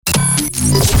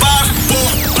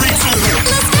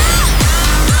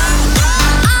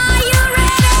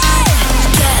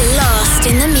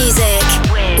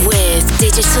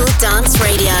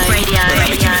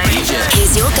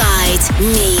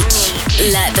Meetch,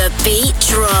 let the beat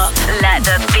drop. Let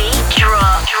the beat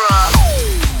drop.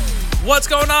 What's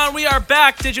going on? We are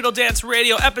back. Digital Dance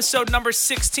Radio, episode number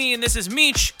 16. This is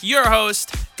Meetch, your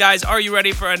host. Guys, are you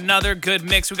ready for another good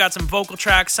mix? We got some vocal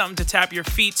tracks, something to tap your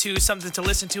feet to, something to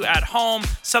listen to at home,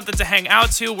 something to hang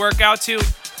out to, work out to.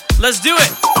 Let's do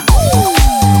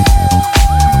it.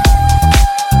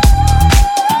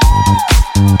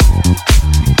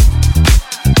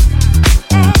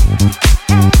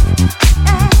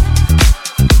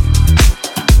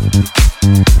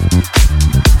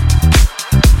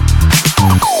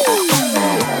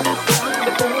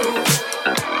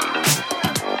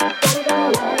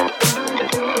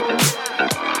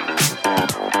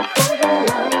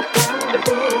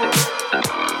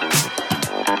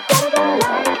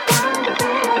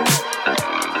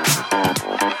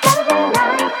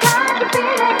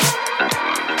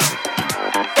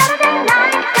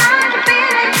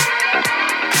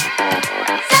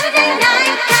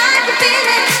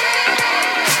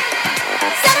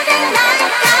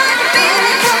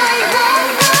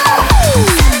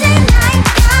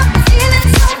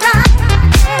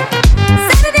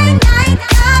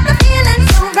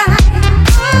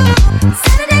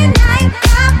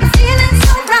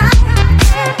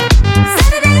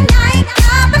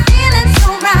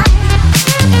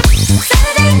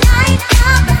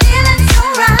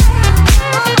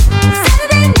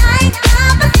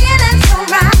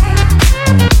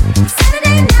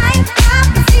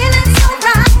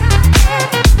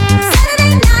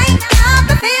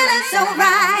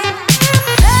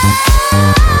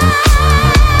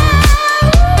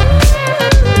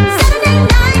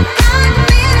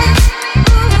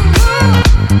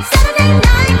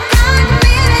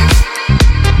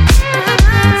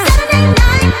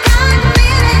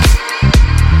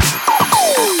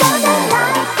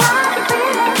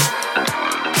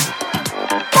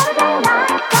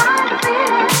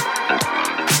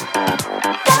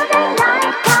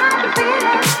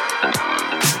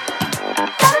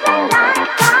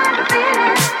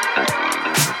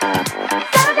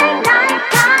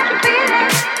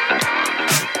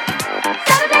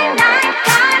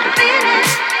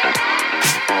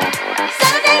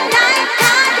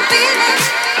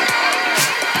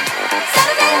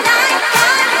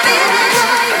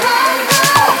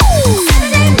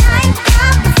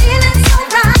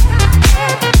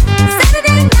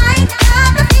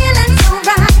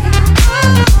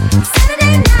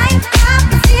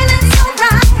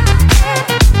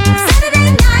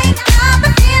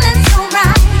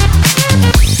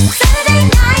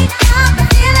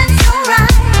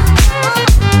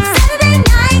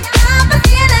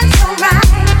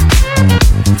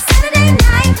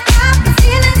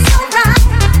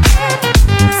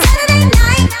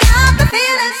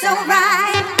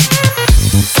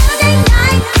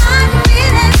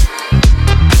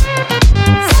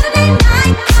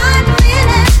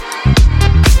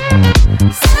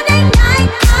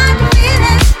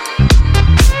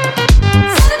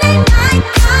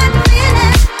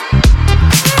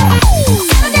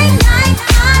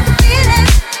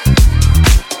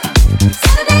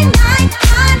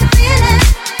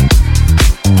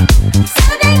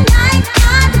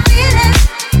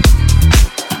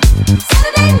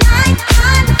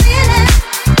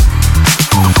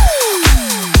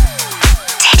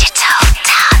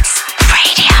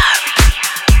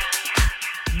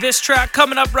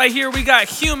 Coming up right here, we got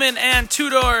Human and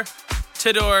Tudor.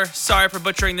 Sorry for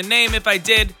butchering the name. If I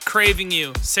did, Craving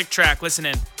You. Sick track. Listen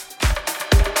in.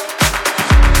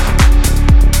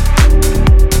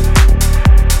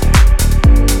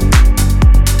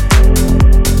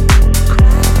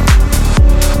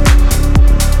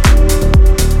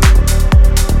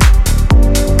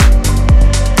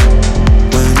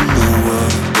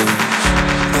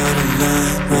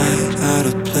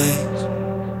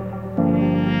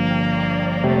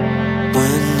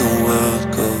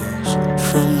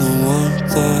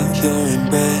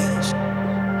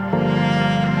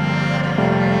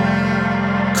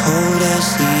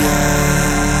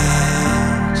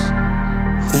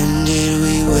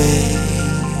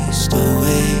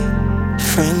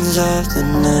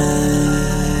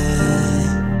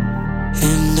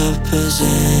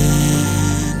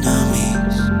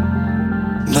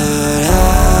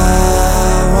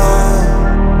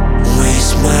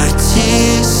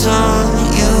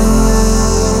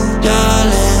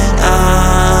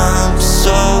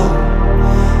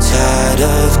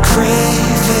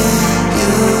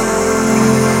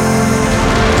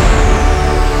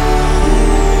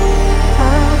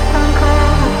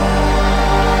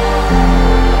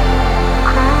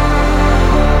 Cry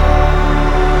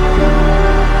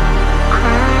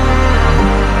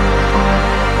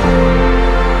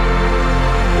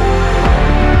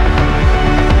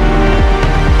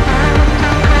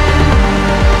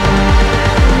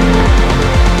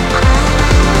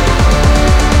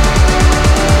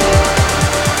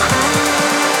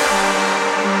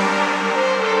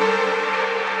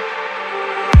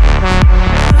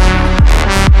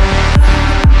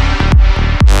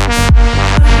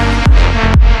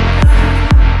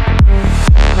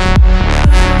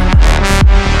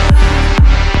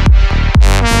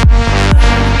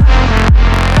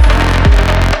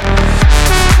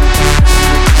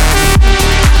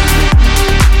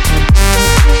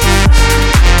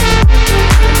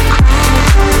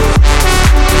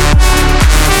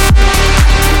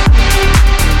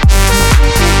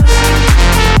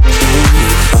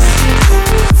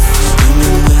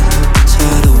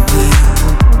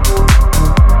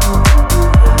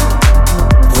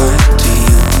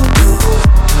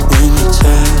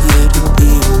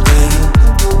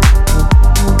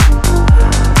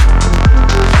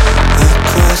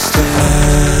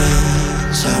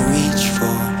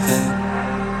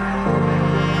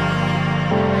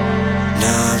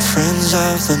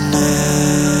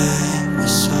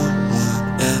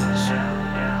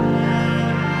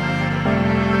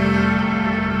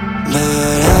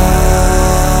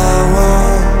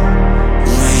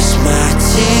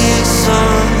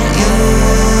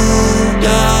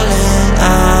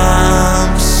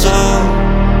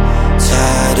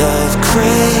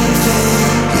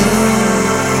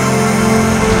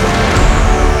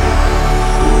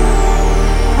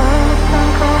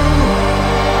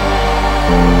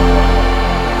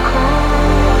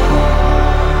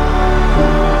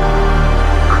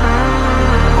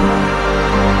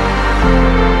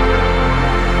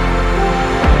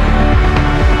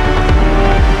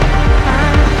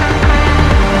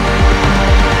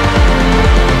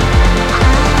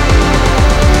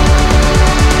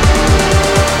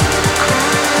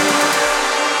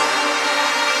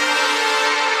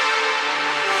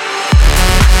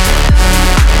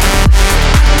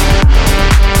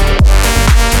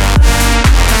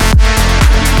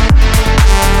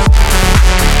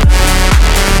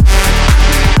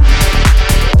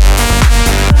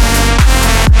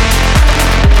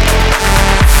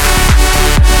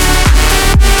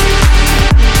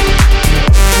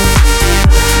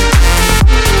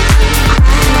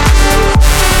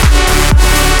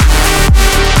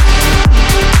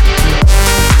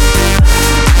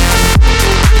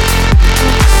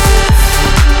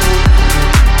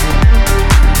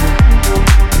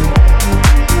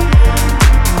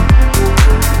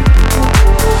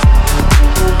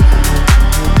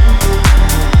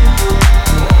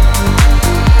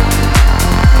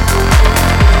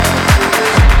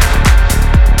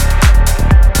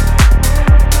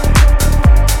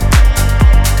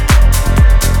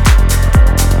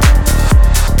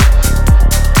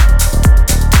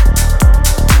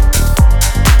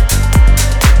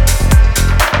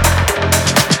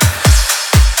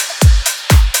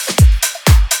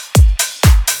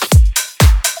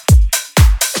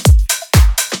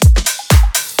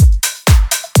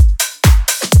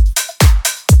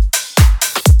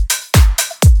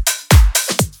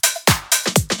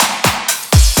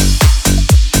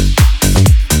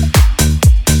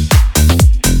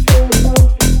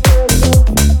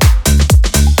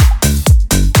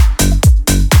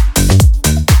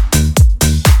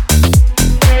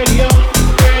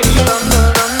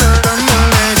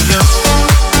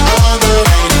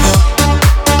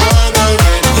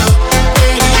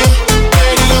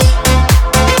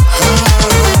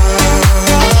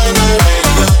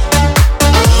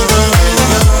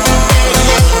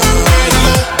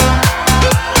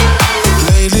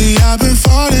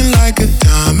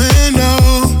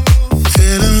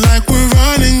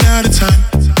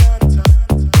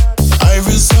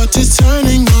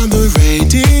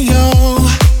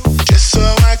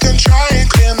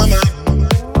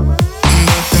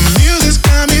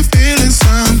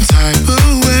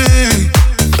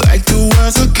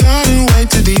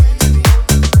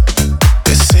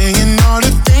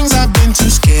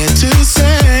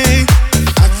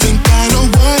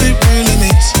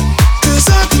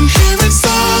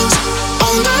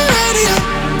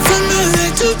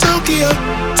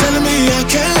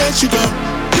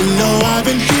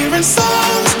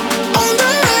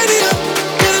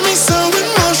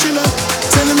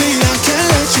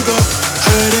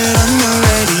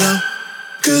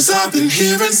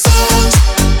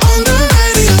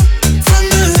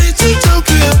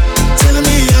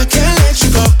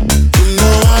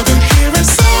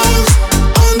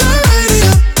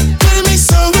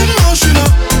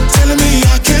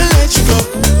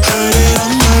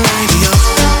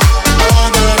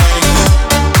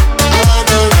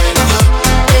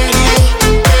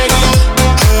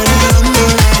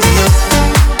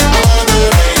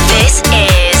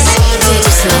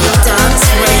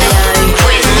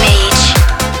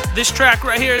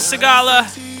Sigala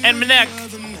and Meetch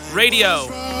Radio.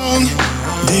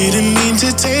 Didn't mean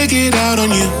to take it out on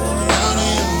you.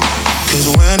 Cause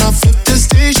when I flip the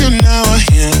station, now I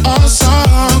hear our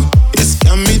song. It's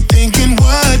got me thinking,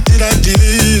 what did I do?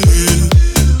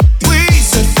 We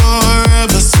said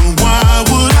forever, so why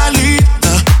would I leave?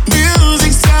 The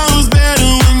music sounds better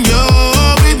when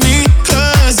you're with me.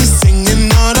 Cause you're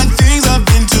singing all the things I've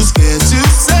been too scared to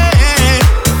say.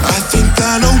 I think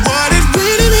I know what it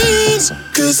really means.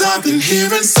 Cause I've been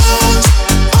hearing songs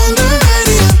on the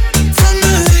radio from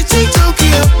LA to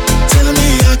Tokyo, telling me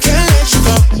I can't let you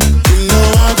go. You know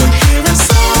I've been hearing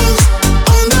songs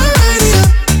on the radio,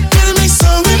 getting me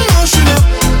so emotional,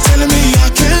 telling me I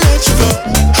can't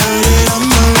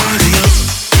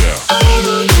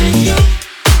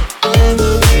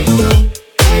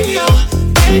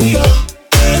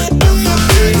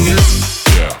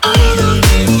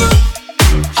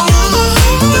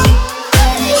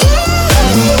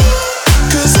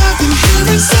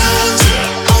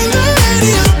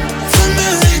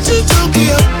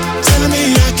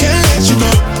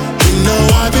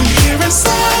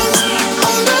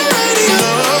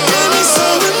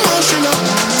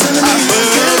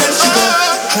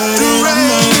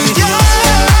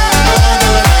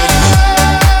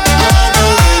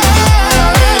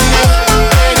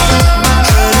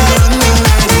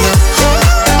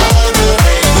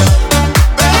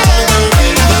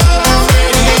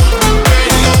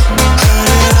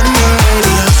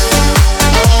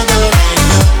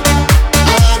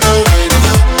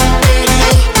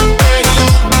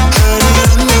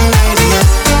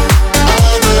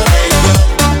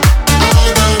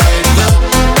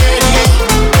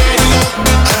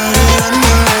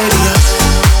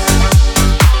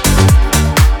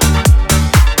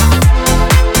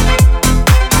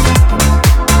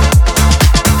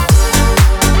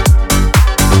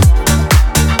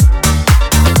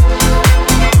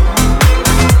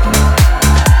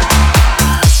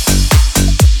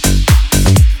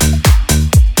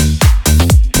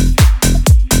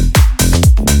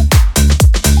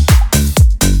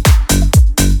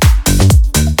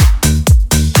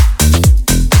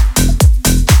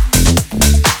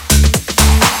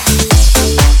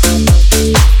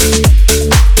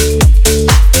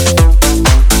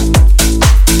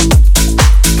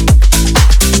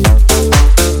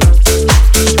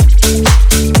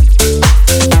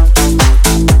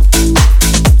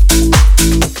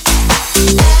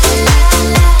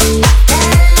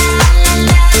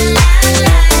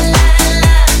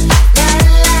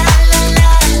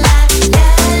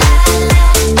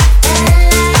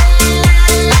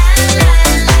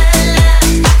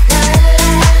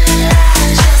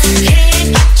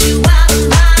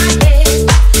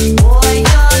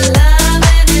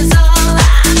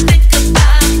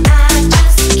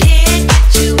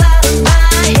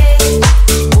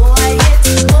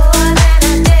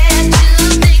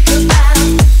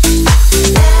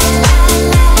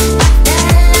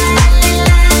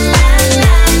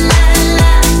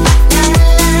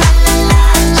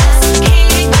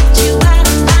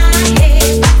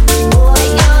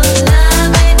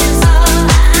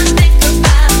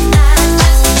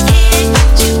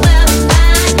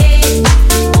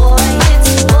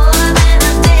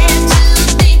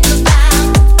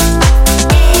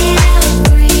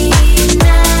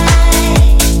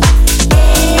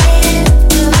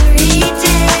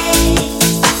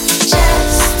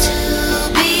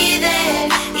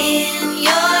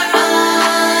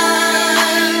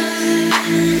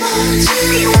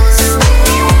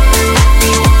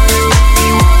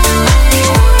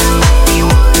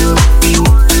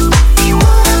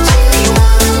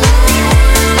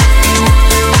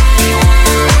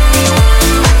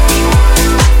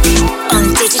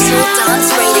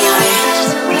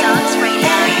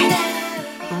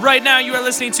Right now, you are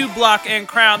listening to Block and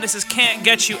Crown. This is Can't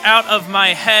Get You Out of My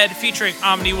Head featuring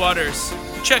Omni Waters.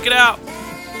 Check it out.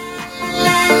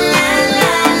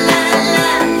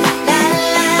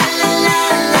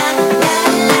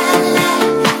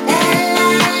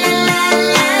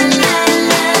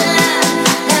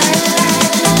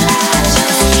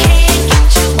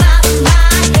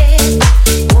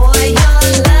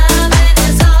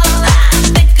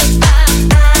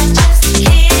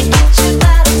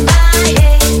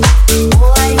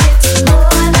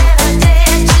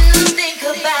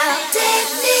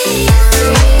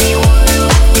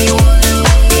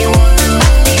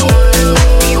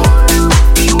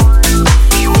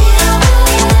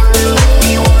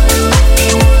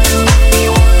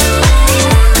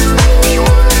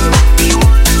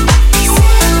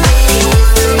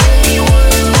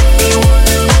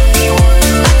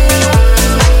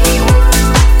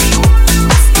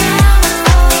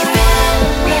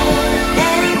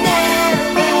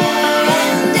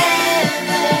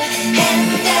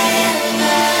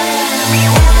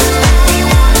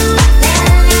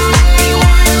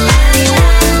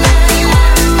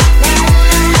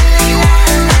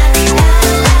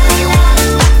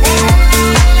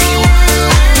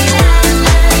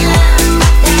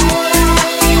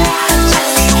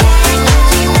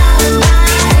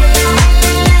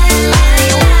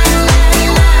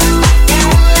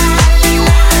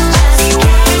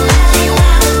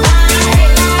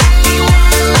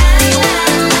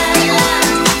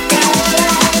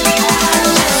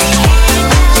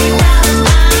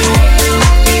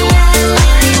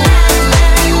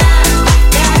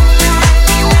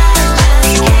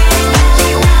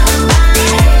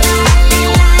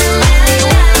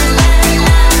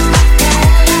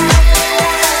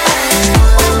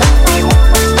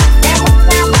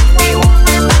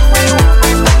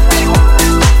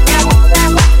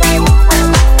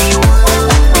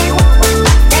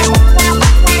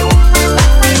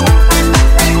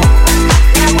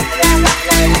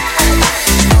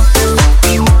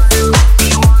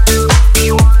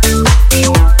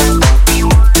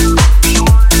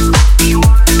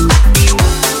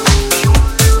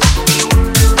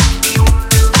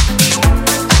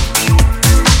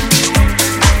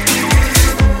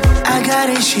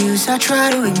 I try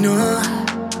to ignore,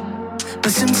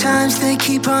 but sometimes they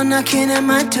keep on knocking at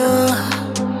my door,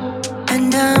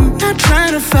 and I'm not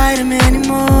trying to fight them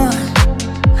anymore.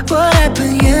 What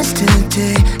happened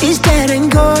yesterday is dead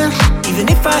and gone. Even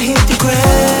if I hit the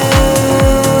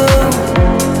ground,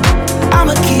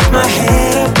 I'ma keep my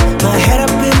head up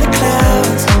in the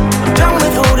clouds. I'm done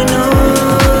with holding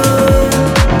on,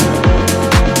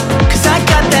 'cause I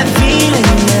got that feeling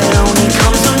that only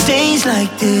comes on days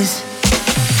like this.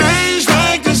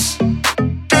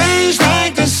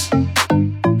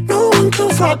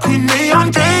 Fuck with me on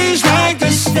days like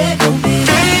this.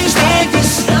 Days like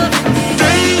this.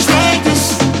 Days like this.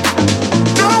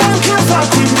 No one can fuck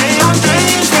with me on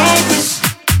days like this.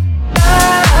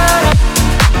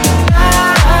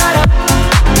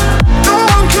 No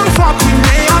one can fuck with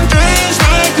me on days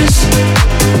like this.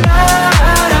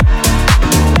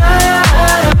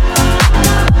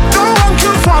 No one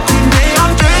can fuck with me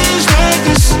on days like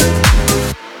this.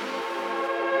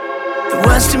 The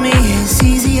worst to me is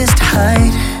easiest to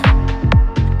hide,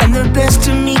 and the best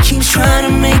of me keeps trying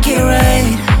to make it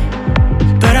right.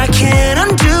 But I can't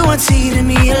undo what's eating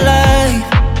me alive.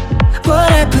 What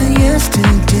happened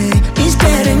yesterday is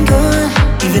dead and gone.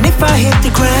 Even if I hit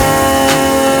the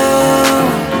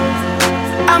ground,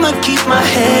 I'ma keep my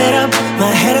head up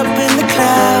in the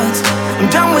clouds. I'm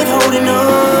done with holding on,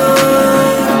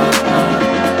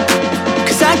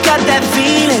 'cause I got that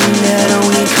feeling that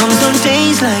only comes on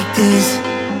days like this.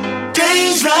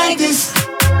 Days like this.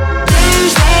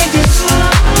 Days like this.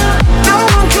 No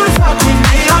one can fuck with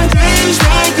me on days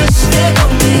like this.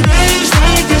 Days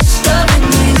like this.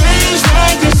 Days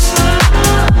like this.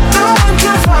 No one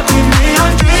can fuck with me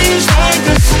on days like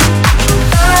this.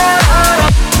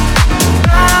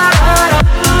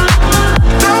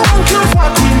 No one can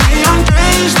fuck with me on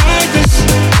days like this.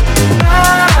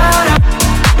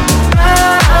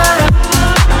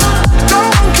 No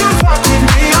one can fuck with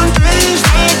me on days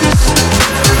like this.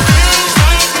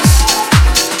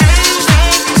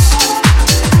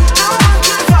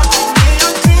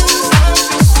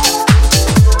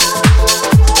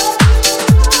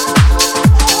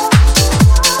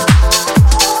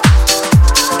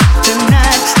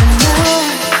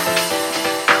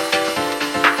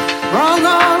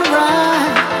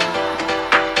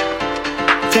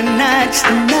 Tonight's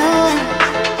the night.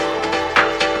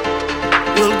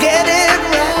 We'll get it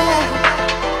right.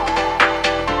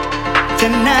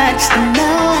 Tonight's the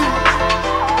night.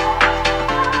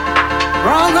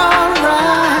 wrong or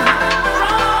right.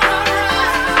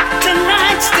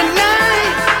 Tonight's the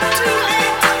night.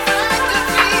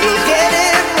 We'll get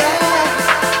it right,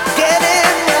 get it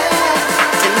right.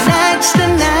 Tonight's the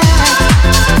night.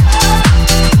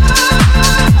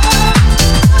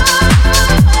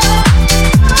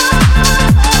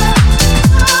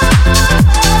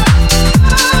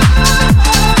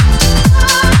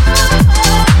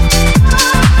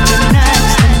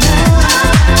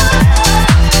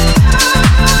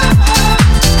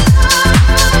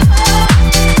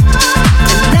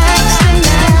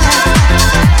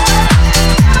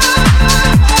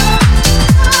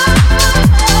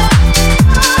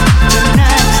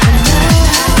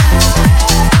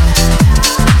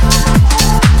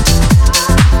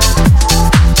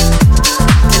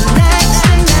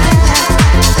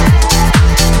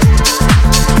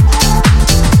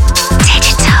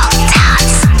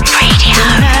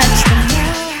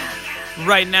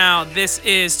 Right now, this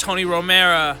is Tony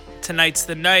Romera, Tonight's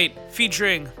the Night,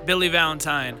 featuring Billy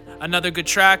Valentine. Another good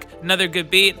track, another good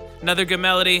beat, another good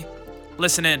melody.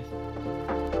 Listen in.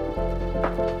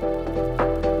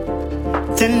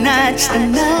 Tonight's the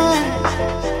night.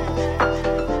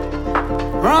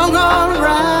 Wrong or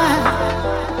right.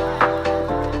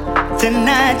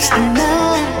 Tonight's the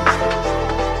night.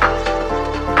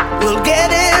 We'll get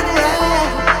it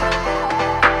right.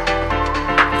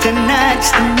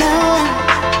 Tonight's the night.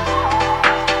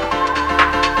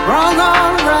 Wrong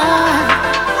or right.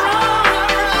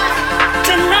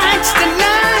 Tonight's the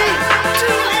night.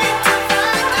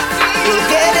 We'll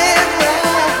get it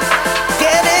right,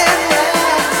 get it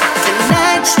right.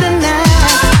 Tonight's the night.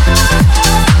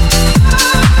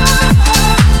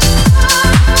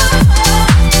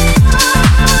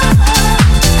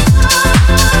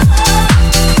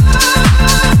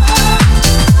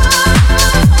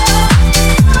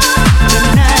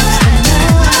 Tonight's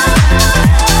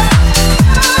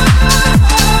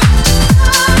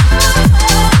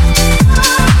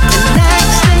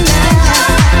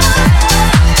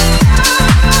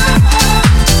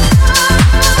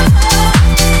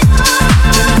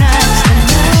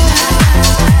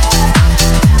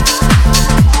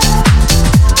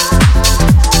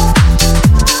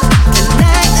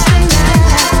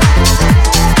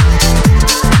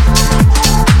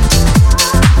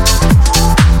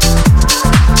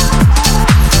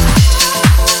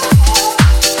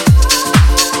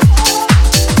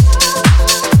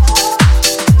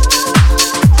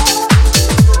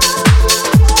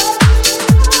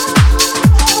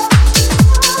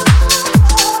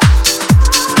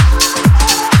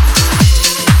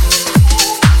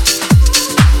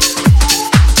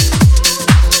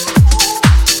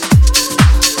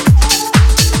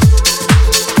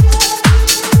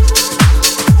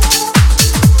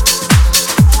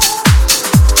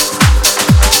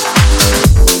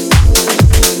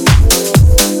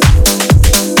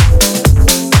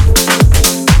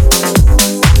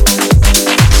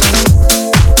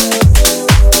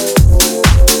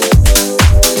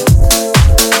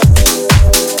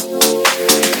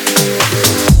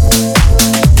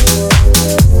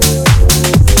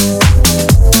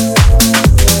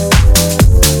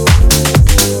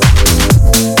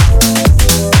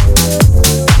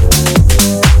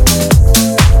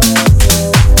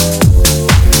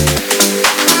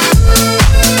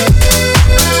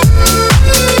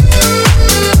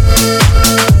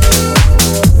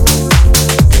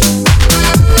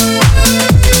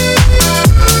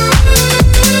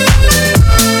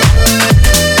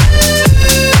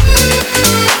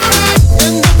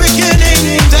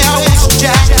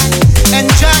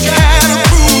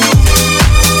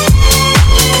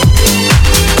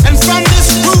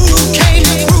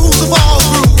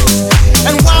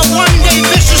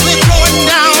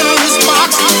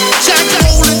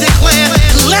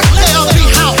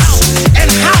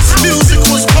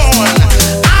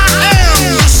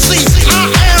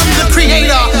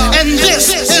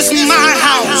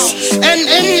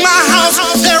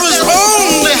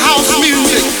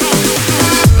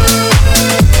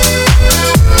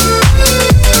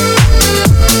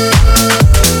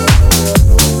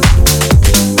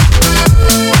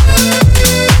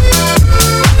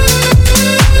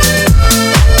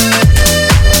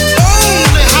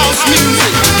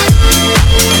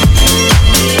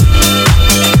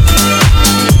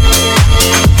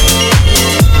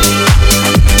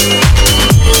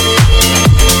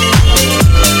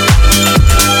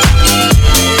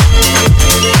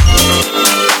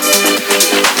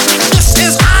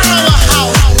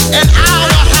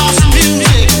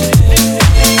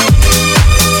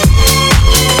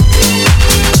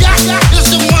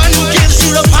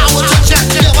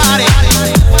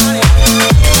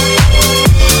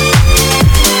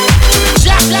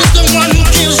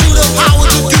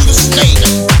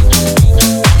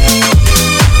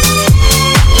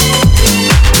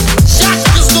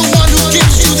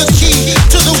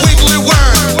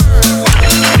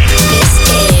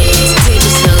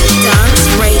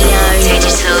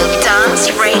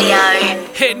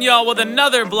out with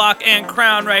another Block and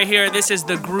Crown right here. This is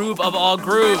the groove of all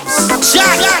grooves.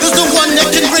 Jack is the one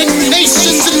that can bring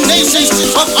nations and nations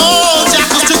of all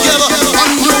jackals together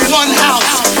under one house.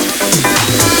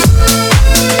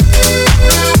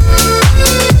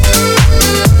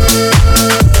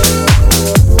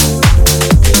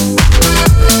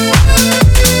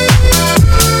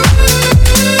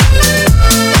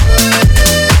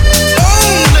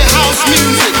 Only house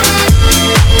music.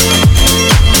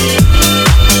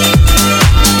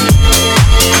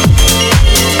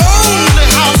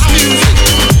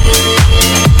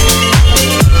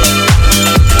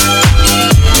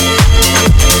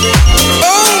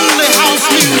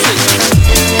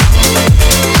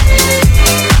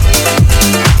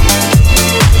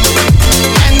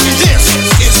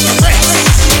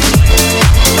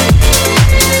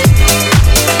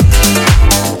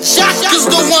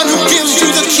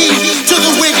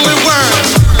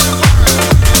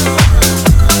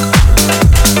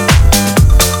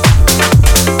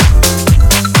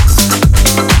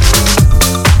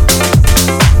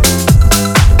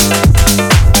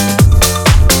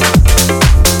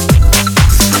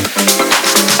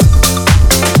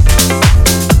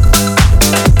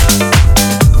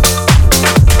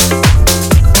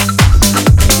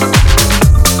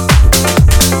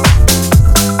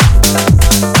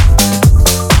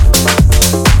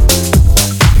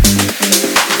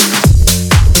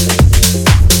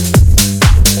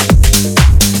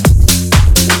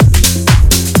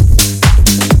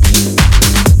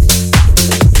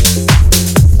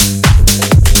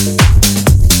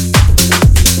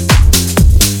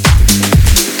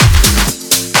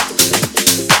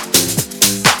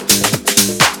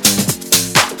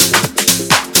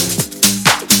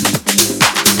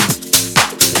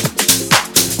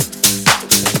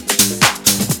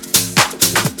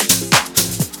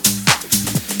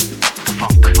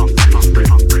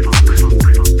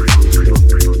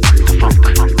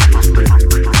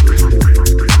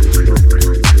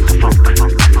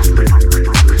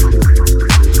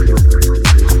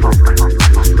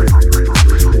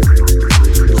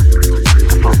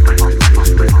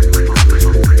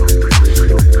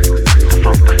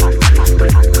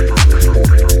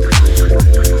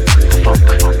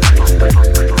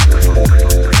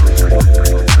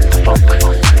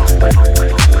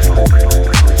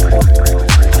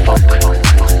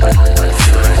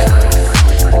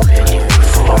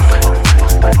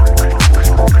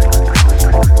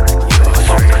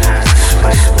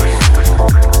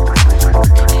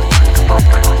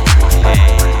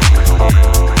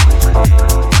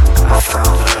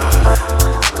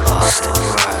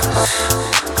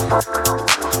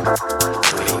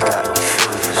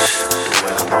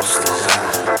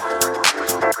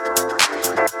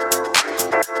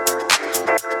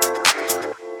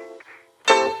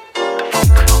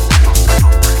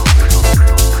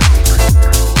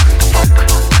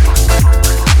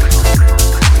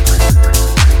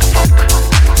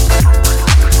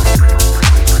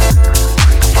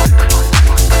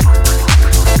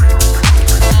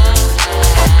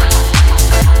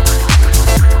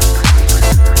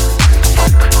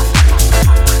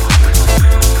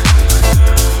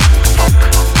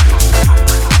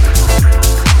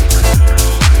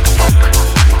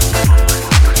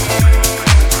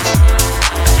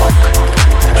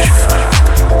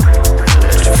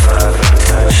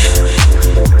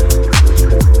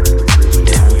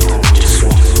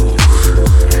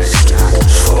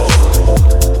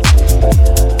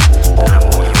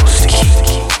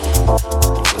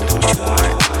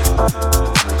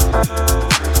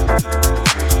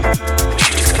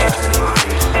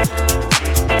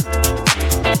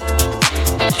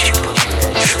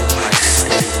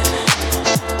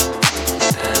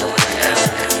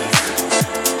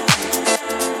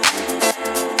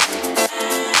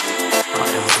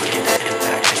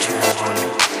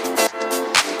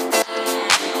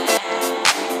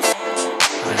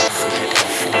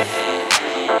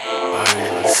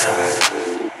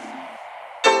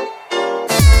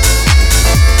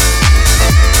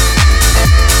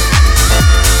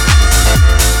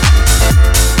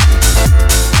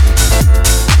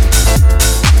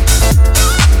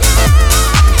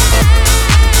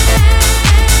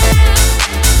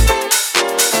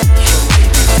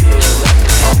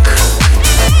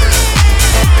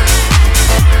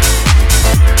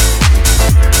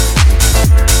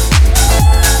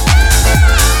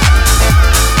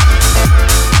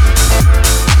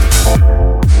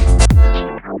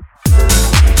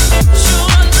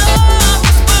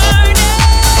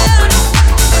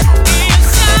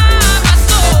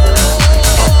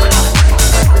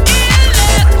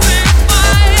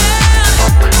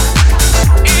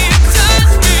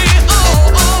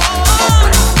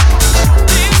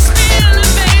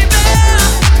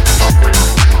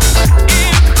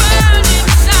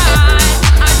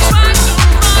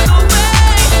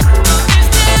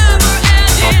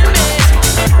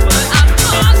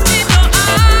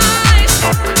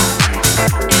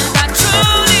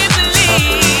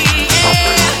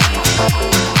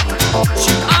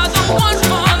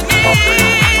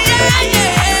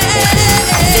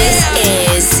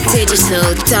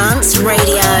 Digital Dance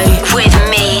Radio with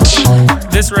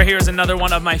Meetch. This right here is another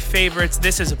one of my favorites.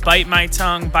 This is Bite My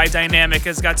Tongue by Dynamic.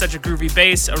 It's got such a groovy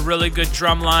bass, a really good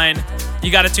drum line. You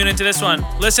got to tune into this one.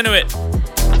 Listen to it.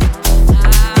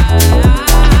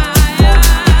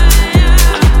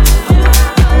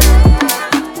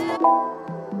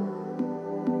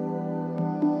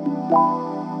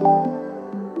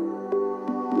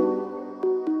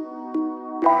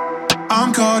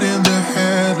 I'm caught in the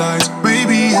headlights.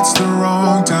 Maybe it's the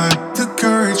wrong time. The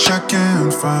courage I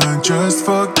can't find, just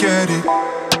forget it.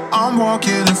 I'm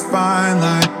walking a fine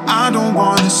line. I don't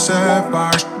wanna set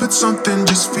bars, but something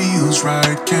just feels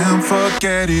right. Can't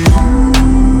forget it.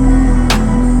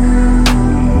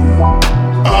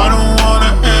 I don't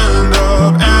wanna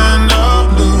end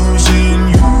up losing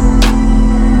you.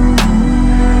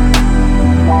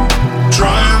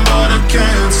 Trying but I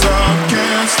can't stop,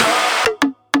 can't stop.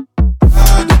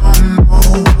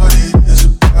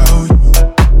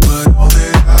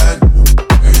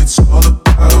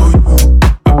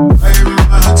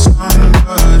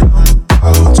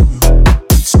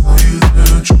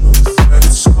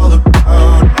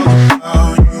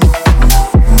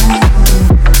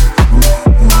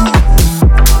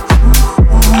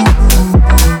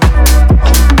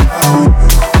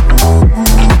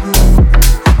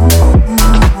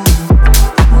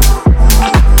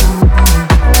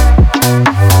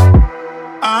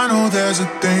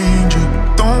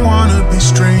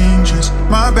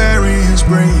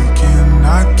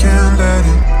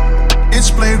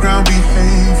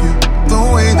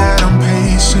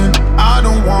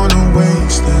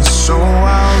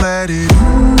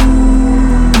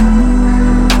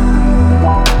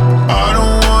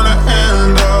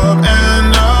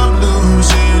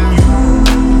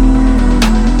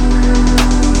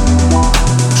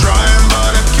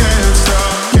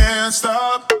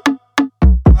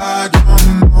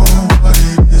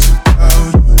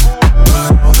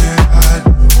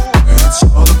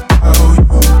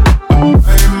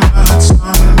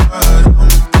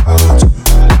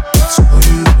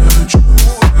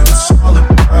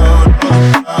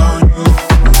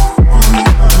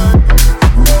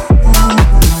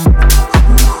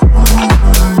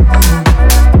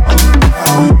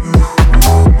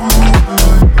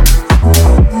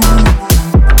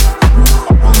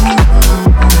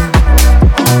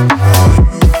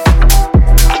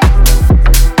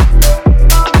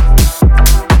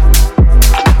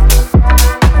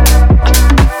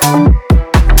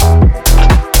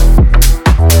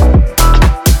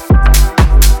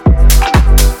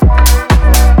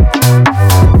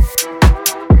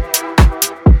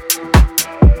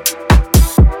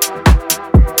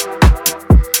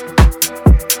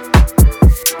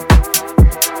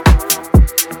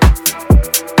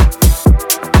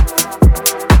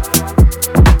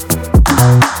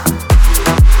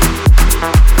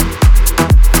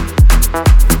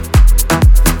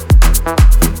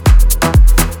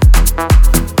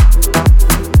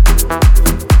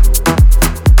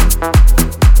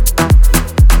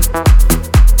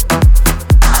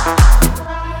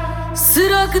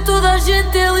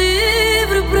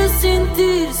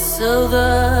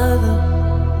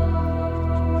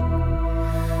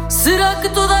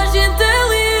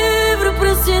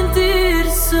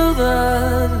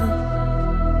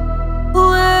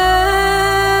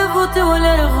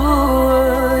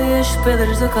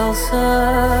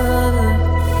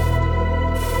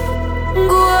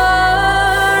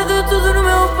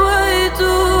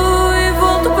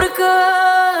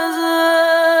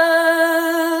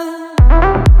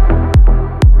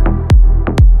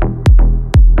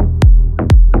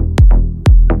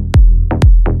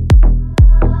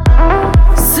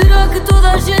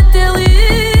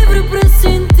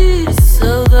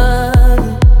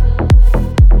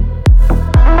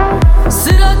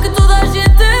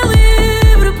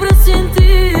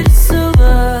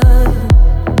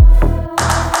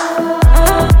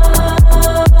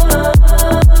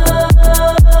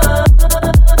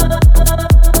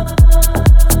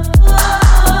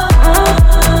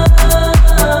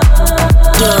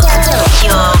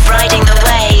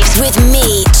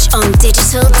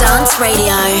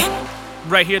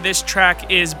 Right here, this track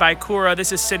is by Kura.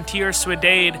 This is Sentir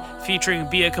Suedade featuring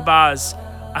Bia Kabaz.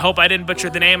 I hope I didn't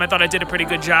butcher the name. I thought I did a pretty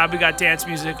good job. We got dance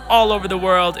music all over the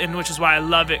world, and which is why I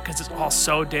love it, because it's all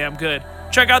so damn good.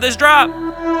 Check out this drop.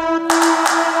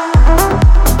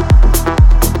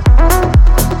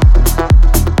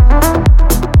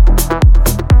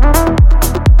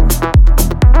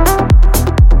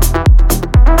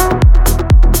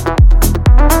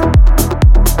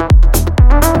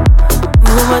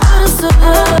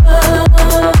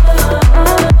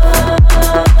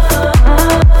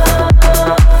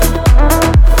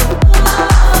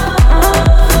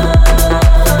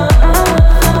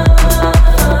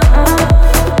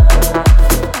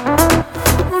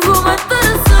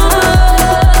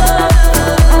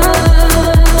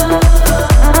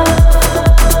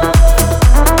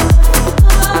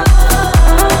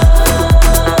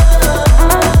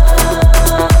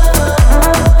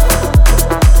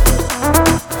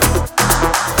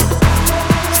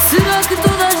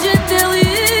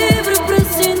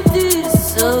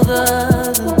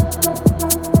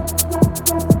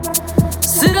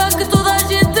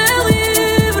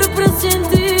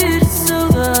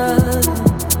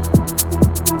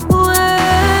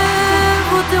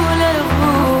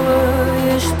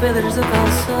 pedras da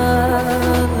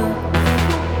calçada.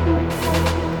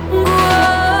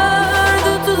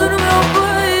 Guardo tudo no meu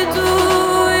peito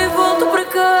e volto para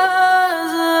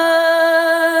casa.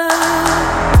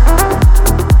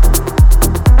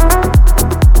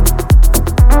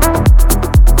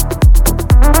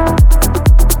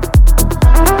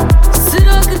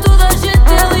 Será que toda a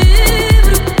gente é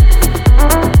livre?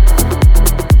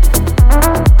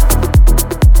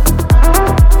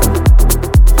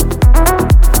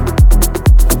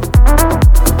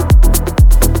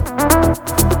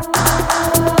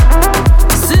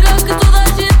 Será que toda a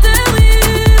gente é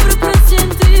livre para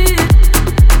sentir?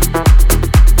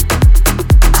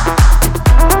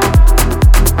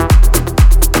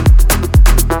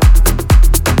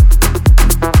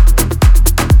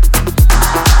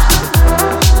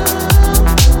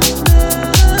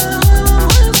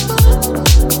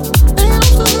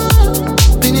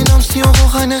 Bin in Amsterdam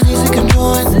auch einen riesigen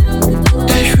Joint.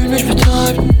 Ja, ich fühl mich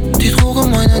betäubt. Die Droge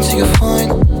mein einziger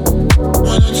Freund.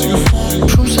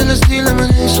 Shrooms, LSD,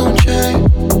 Lemonade, und J.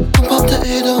 Pump up the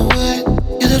 808.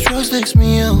 Yeah, the drugs takes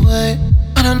me away.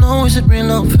 I don't know, is it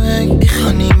real or fake? Ik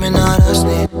ga niet meer naar huis,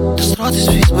 nee. De straat is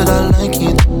vies, but I like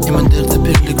it. In mijn derde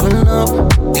pil, ik wil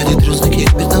op. Ja, die drugs,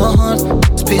 ik ben te hard.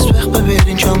 Space weg, ben weer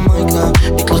in Jamaica.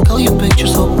 Ik like al je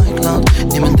pictures op iCloud.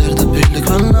 In mijn derde pil, ik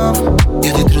wil op.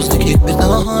 Ja, die drugs, ik ben te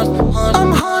hard.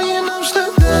 I'm high in Amsterdam.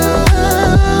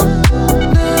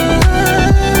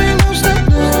 In Amsterdam.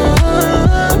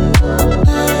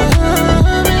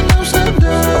 In Amsterdam.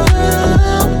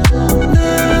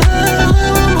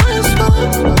 I'm high as fuck.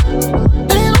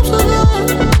 In Amsterdam.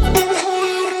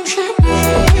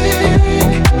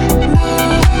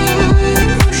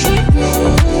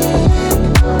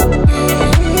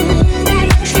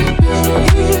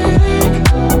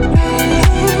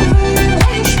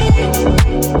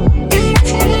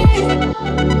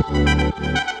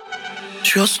 Je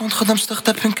suis au centre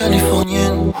d'Amsterdam, une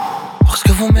californienne. Parce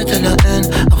que vous mettez la haine.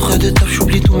 Après des tafs,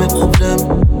 j'oublie tous mes problèmes.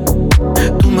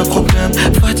 Tous mes problèmes.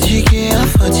 Fatigué à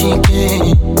fatigué.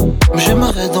 Mais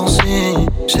j'aimerais danser.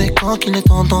 C'est quand qu'il est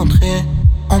temps d'entrer.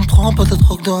 On prend pas de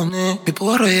drogue donnée. Mi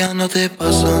porro ya no te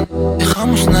pasan.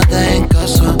 Dejamos nada en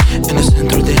casa. En el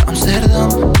centro de Amsterdam.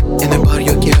 En el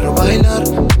barrio quiero bailar.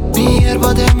 Mi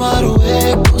hierba de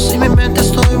Marruecos. En mi mente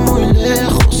estoy muy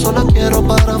lejos. Solo quiero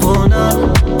para volar.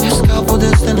 Escapo de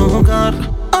este lugar.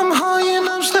 I'm high in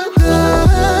Amsterdam.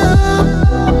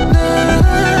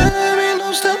 In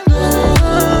Amsterdam.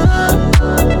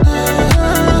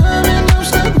 In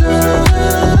Amsterdam.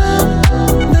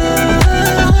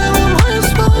 I'm high as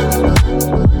fuck.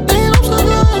 In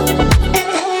Amsterdam.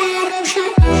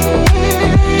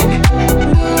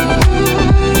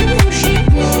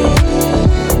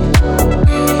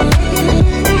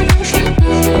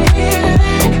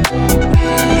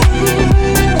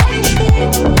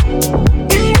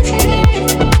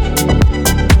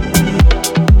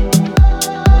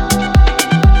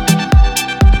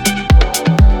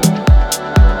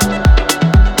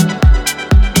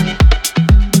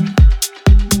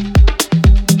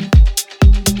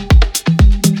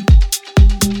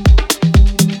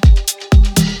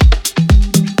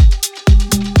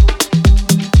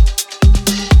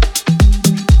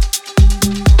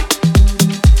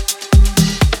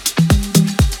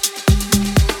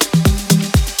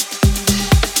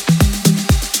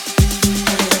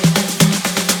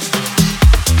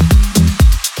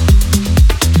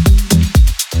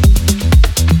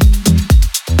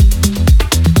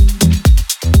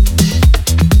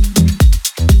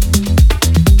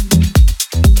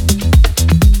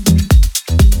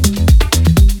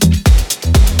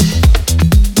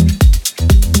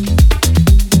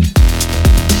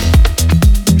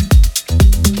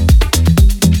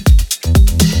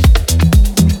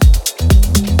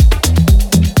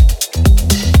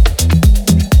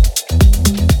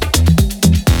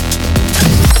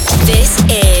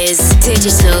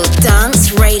 Digital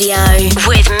Dance Radio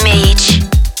with Meetch.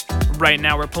 Right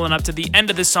now, we're pulling up to the end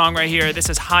of this song right here. This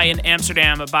is High in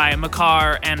Amsterdam by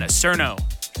Makar and Cerno.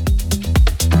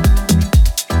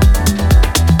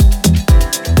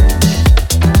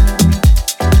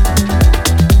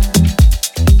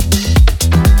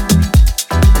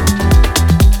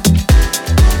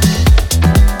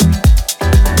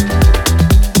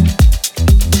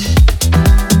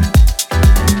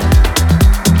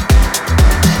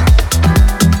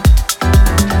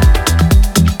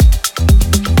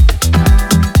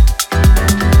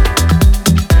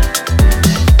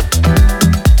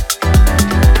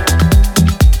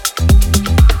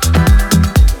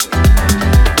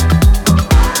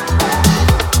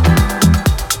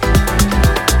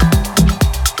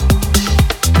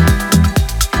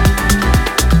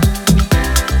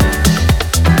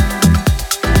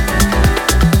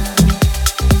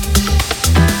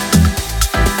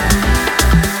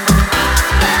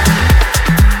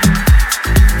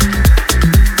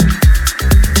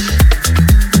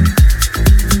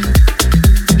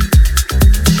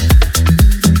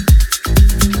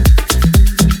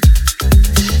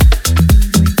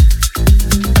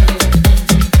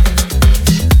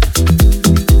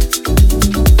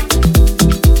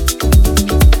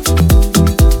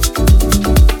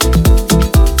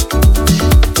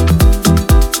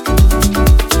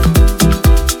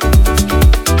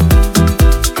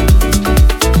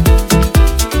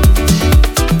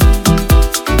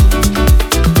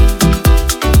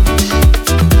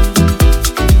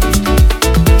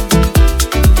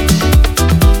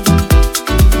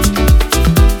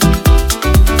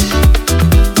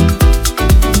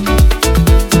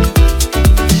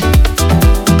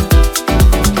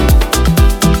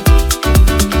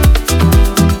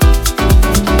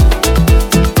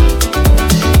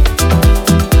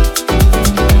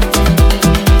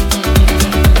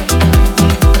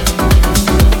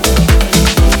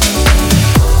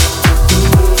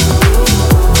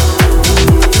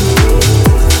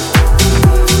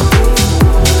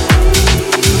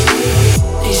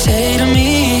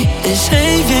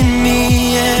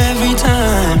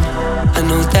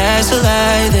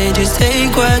 lie, they just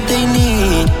take what they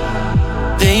need.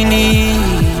 They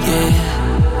need, yeah.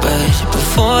 But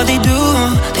before they do,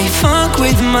 they fuck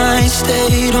with my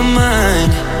state of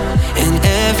mind. And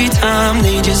every time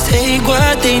they just take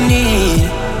what they need.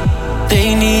 They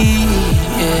need,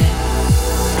 yeah.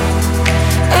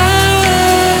 I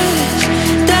was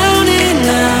down and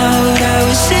out, I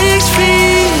was 6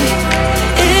 feet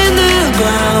in the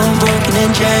ground, broken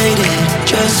and jaded.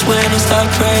 Just when I start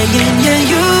praying, yeah,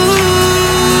 you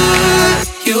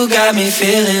got me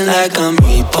feeling like I'm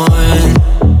reborn.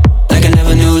 Like I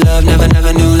never knew love,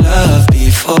 never knew love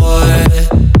before.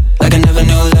 Like I never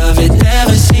knew love, it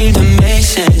never seemed to make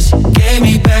sense. Gave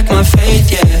me back my faith,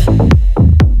 yeah.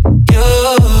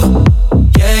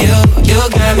 You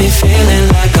got me feeling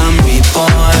like I'm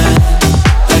reborn.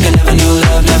 Like I never knew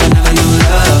love, never knew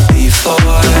love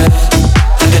before.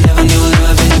 Like I never knew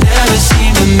love, it never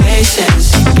seemed to make sense.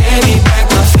 Gave me back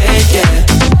my faith, yeah.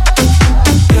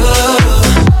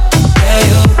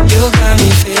 You got me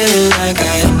feeling like I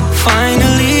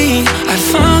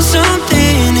found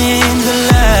something in the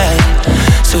light.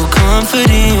 So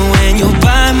confident when you're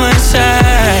by my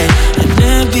side. And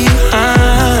then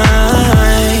behind,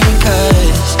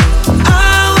 'cause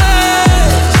I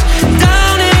was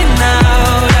down and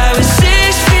out. I was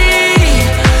 6 feet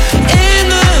in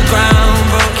the ground,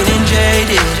 broken and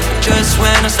jaded. Just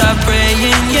when I stopped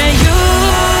praying, yeah,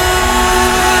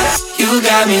 you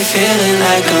got me feeling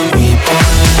like I'm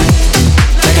reborn.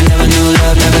 Like I never knew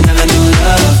love, never knew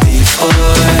love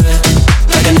before.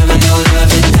 Like I never knew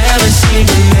love, it never seemed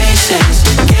to make sense.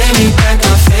 Gave me back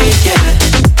my faith, yeah.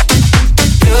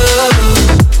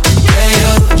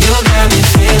 You got me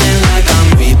feeling like I'm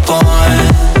reborn.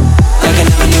 Like I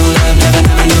never knew love, never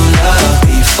knew love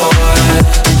before.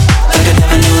 Like I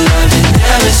never knew love, it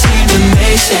never seemed to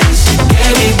make sense.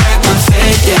 Gave me back my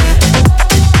faith, yeah.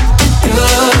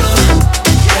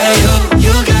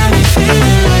 You got me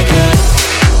feeling like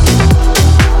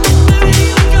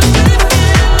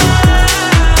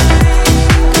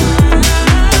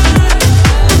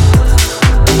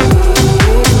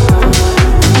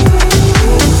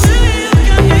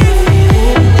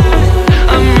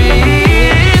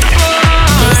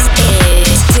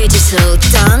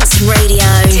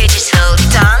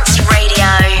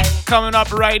Coming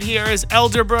up right here is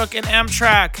Elderbrook and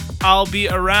Amtrak. I'll be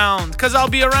around, 'cause I'll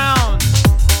be around.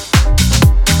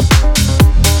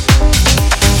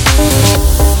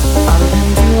 I'll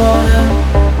lend you water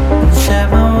and share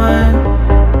my wine.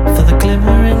 For the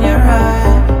glimmer in your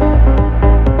eye.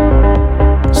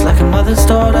 It's like a mother's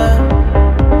daughter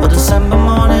or December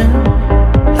morning.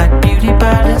 Like beauty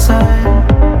by design.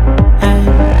 And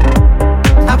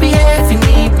I'll be here if you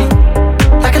need me.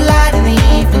 Like a light in the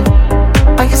evening.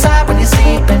 By your side when you're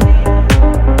sleeping.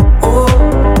 Oh,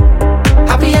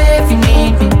 I'll be here if you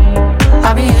need me.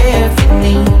 I'll be here if you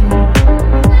need me.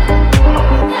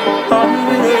 I'll be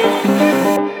here if you need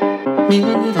me.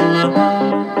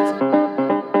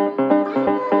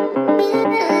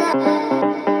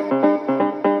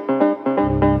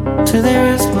 Till there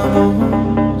is my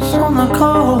bones on the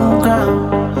cold ground,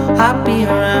 I'll be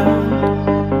around.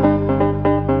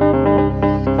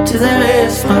 Till there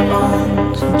is my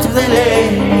bones, till they lay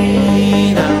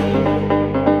me down.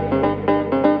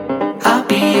 I'll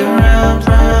be around,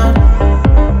 round.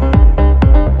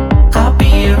 I'll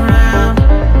be around.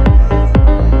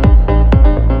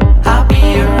 I'll be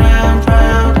around,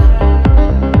 round.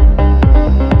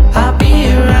 I'll be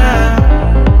around.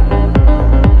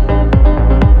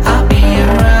 I'll be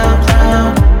around,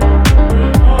 round.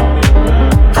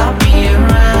 I'll be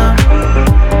around.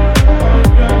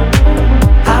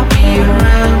 I'll be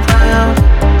around, round.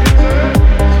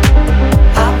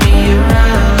 I'll be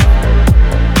around.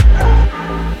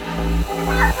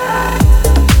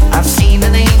 I've seen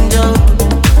an angel,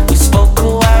 we spoke a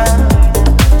while.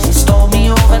 She stole me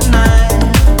overnight.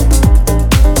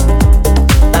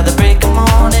 At the break of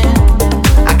morning,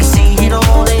 I can see it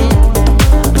all in,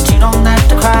 but you don't have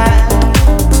to cry.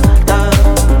 Love,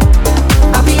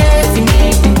 I'll be here if you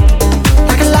need me,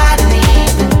 like a light in the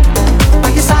evening, by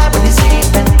your side when you're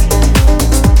sleeping.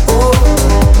 Oh,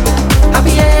 I'll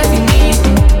be here if you need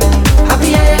me. I'll be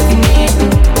here if you need me.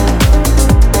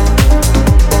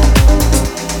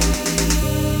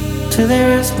 Till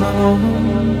there is my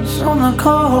bones on the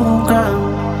cold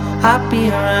ground, I'll be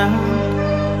around.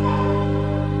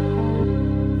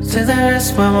 Till there is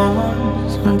my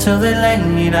bones until they lay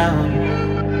me down.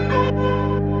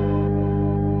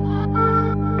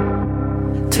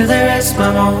 Till there is my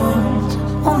bones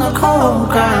on the cold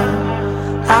ground,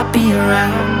 I'll be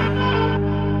around.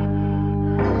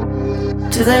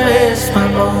 Till there is my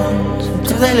bones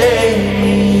until they lay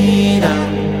me down.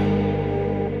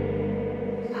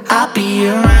 be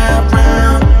around,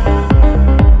 round.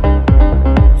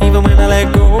 Even when I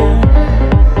let go,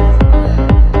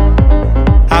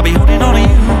 I'll be holding on to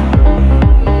you.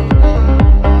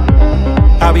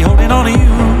 I'll be holding on to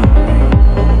you.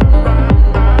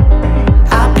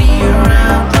 I'll be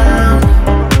around, round.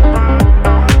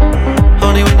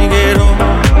 Honey, when you get old,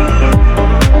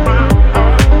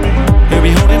 you'll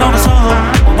be holding on to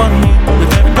someone who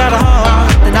haven't got a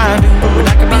heart than I do. When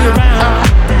I can be around,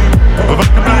 if I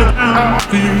can be around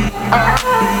for you.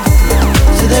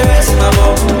 To the rest of my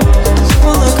bones,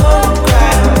 full of cold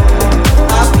ground,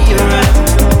 I'll be around.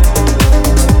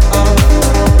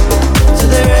 To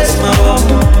the rest of my bones,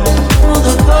 full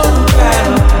of cold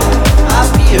ground,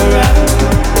 I'll be around.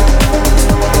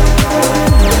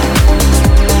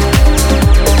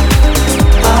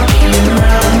 I'll be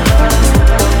around.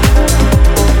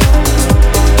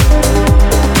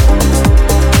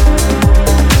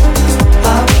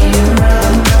 I'll be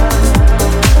around.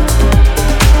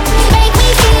 Make me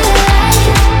feel alive.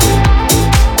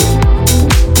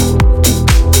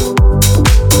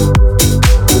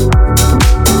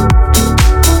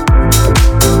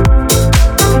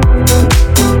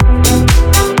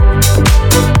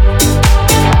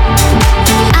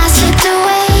 I slipped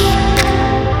away,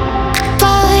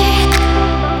 boy.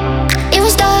 It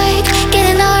was dark,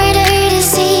 getting harder to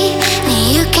see. Then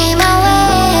you came my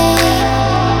way,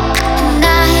 and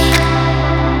I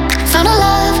found a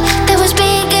love that was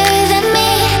bigger than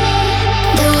me.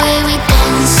 The way we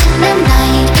dance in the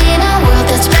night, in a world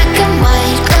that's black and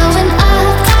white, glowing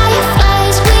up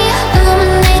fireflies, we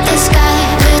illuminate the sky.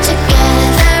 We're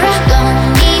together alone,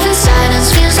 even silence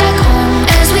feels like home.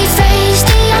 As we face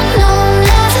the unknown,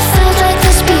 never felt like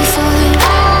this before.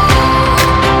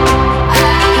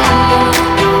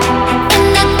 In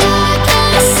the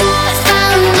darkness I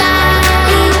found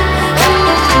light.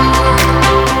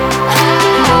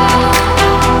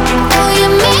 Oh, you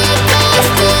make me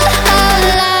feel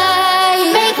alive.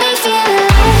 Make me feel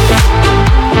alive.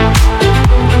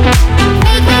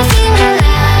 Make me feel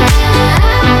alive.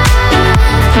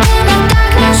 In the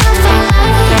darkness I found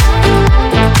light.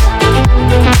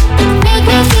 Make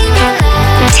me feel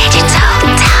alive. Digital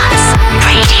Dance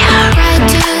Radio. Right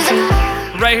to the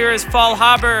moon. Right here is Fall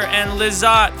Haber and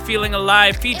Lizotte, Feeling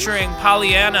Alive, featuring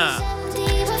Pollyanna.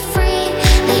 We were free.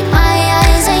 Laid my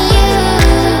eyes on you.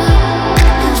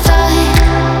 And thought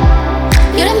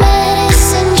you're the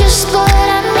medicine, just what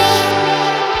I need.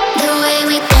 The way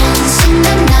we dance in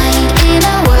the night, in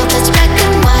a world that's black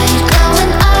and white,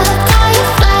 glowing up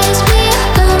fireflies, we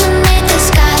illuminate the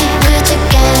sky. We're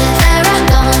together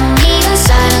alone, even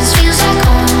silence feels like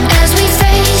home. As we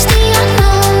face the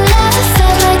unknown, never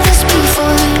felt like this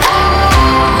before.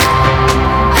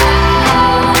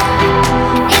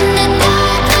 In the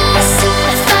darkness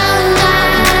I found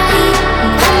light.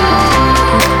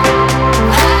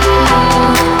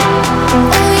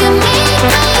 Oh, you make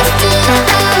me feel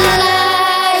alive.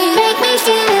 Make me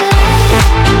feel alive.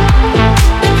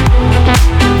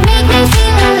 Make me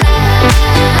feel alive.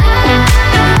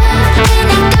 In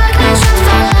the darkness I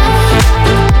found light.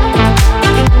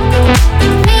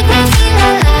 Make me feel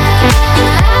alive.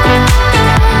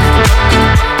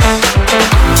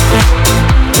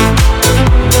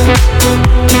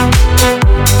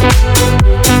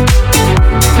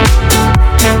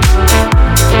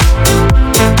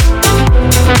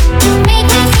 Make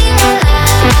me feel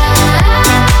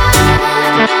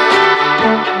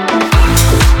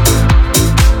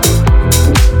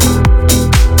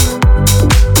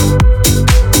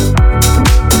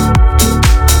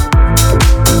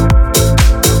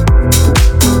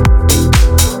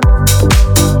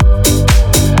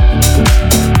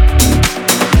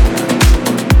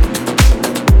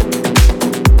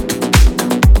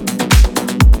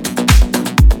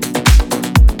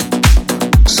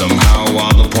Somehow,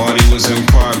 while the party was in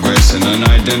progress, an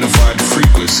unidentified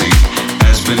frequency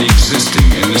has been existing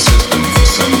in the system for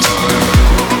some time.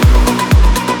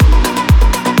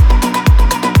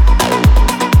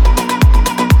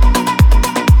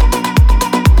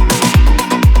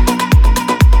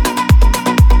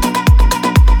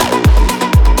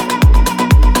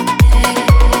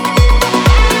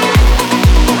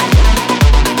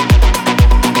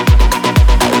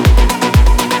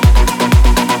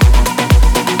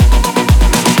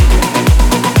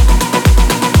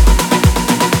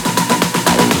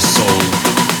 The soul,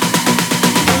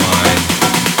 the mind,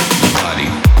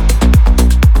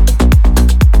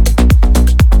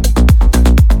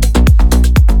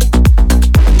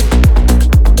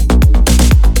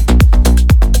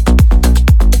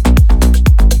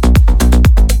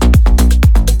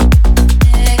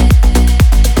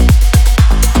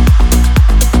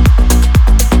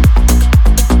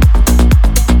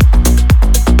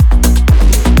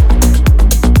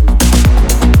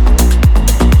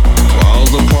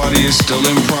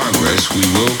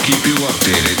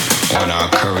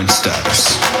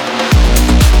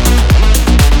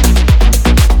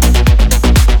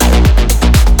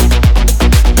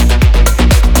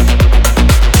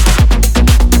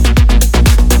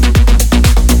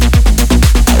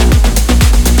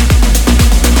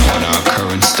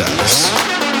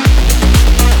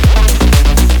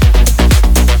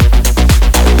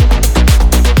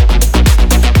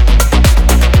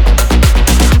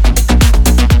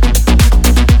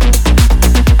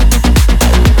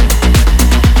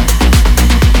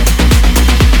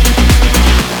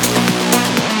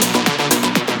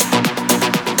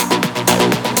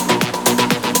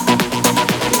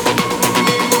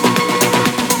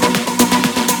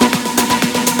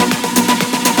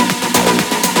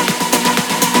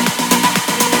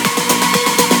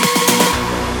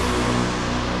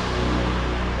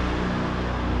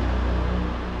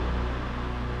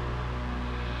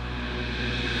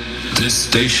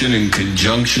 station in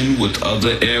conjunction with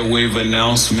other airwave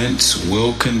announcements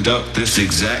will conduct this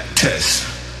exact test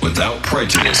without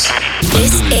prejudice.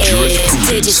 This under the is jurisprudence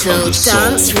Digital of the soul,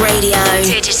 Dance Radio.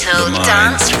 Digital the mind,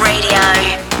 Dance Radio.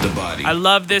 the body. I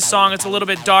love this song. It's a little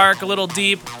bit dark, a little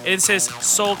deep. It says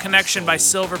Soul Connection by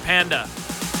Silver Panda.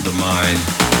 The mind,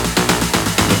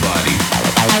 the body,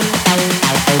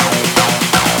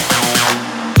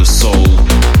 the soul,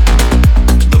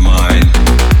 the mind,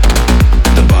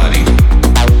 the body,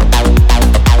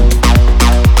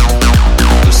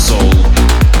 the soul,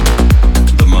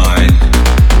 the mind,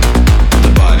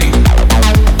 the body,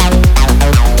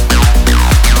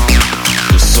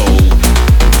 the soul,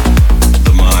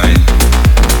 the mind,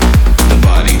 the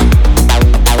body,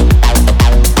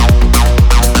 the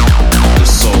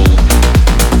soul,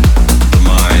 the mind,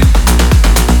 the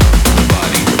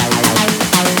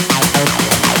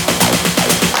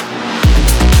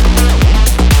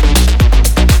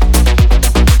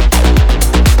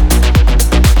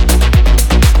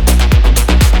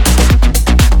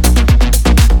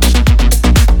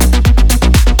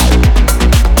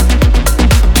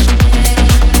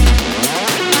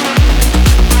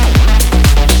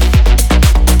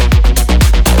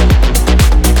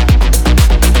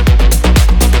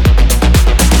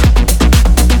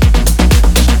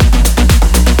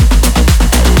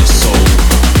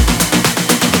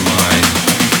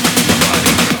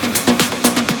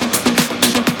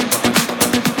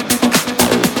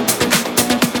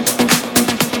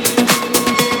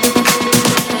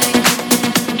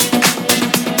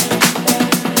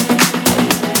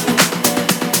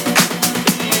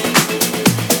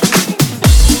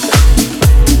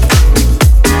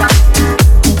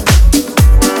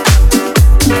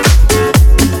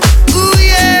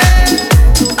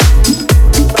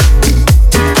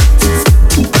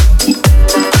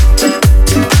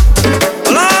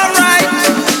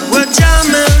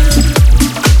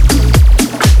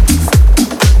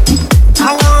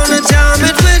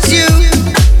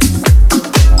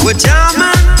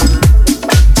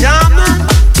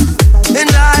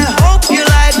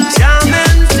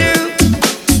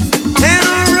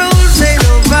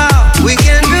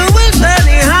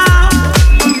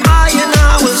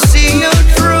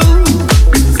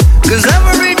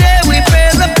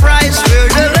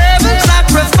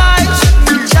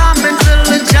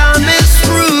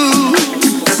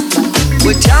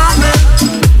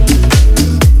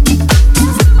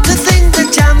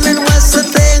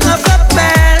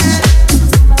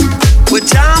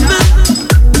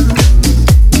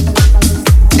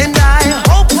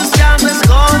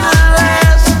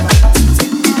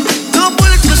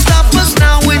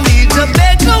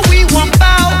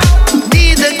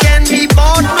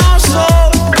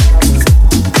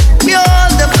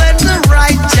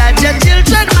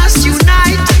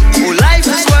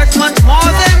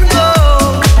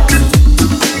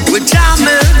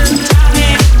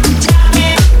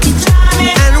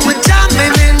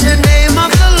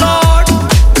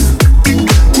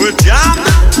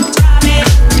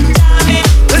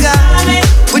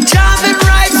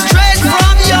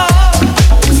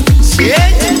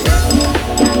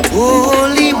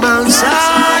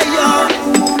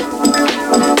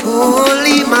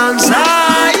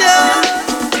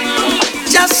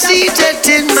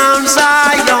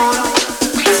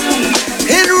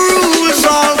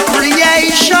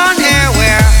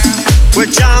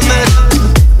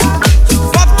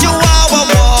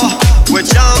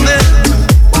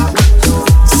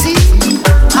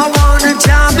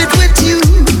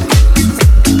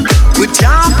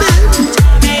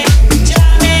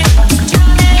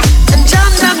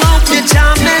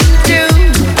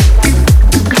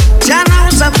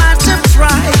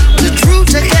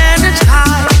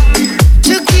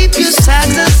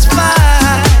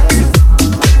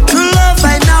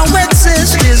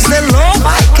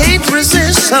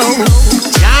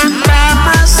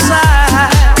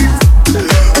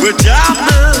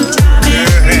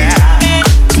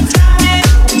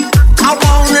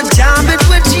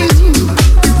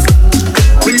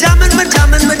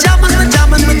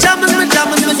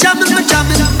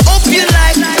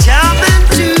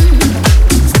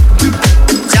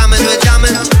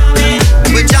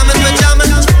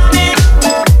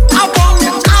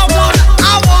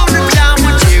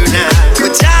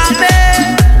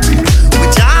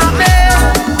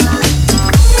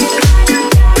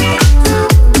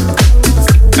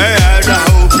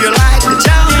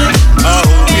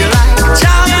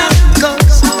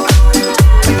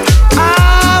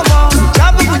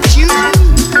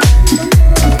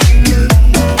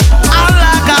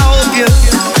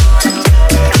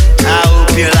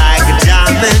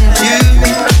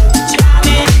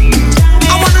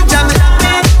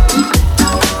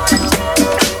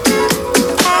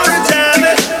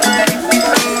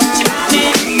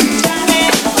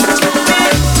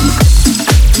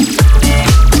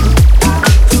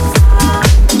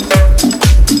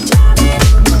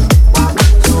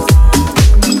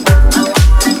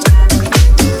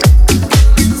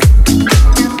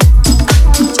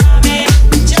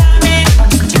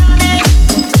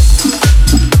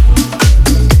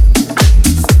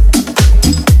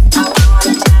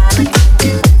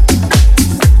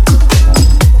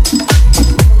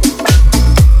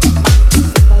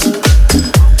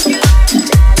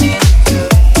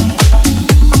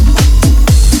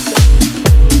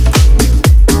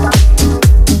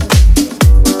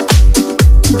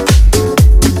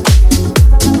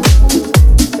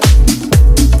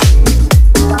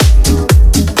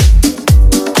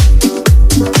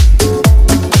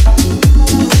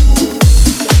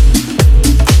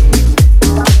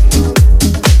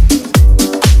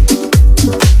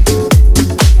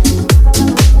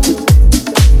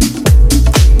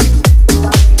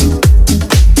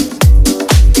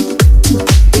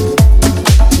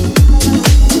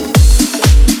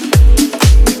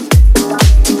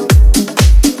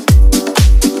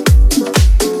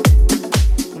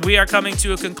are coming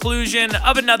to a conclusion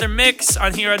of another mix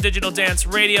on here on Digital Dance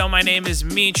Radio. My name is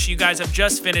Meetch. You guys have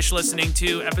just finished listening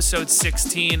to episode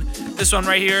 16. This one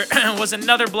right here was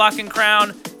another Block and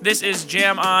Crown. This is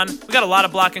Jam On. We got a lot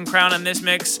of Block and Crown in this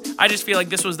mix. I just feel like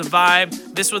this was the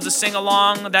vibe. This was the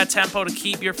sing-along, that tempo to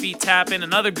keep your feet tapping.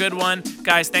 Another good one.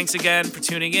 Guys, thanks again for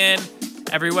tuning in.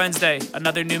 Every Wednesday,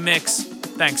 another new mix.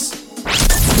 Thanks.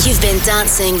 You've been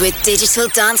dancing with Digital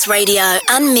Dance Radio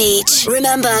and Meetch.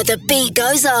 Remember, the beat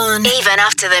goes on even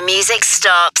after the music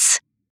stops.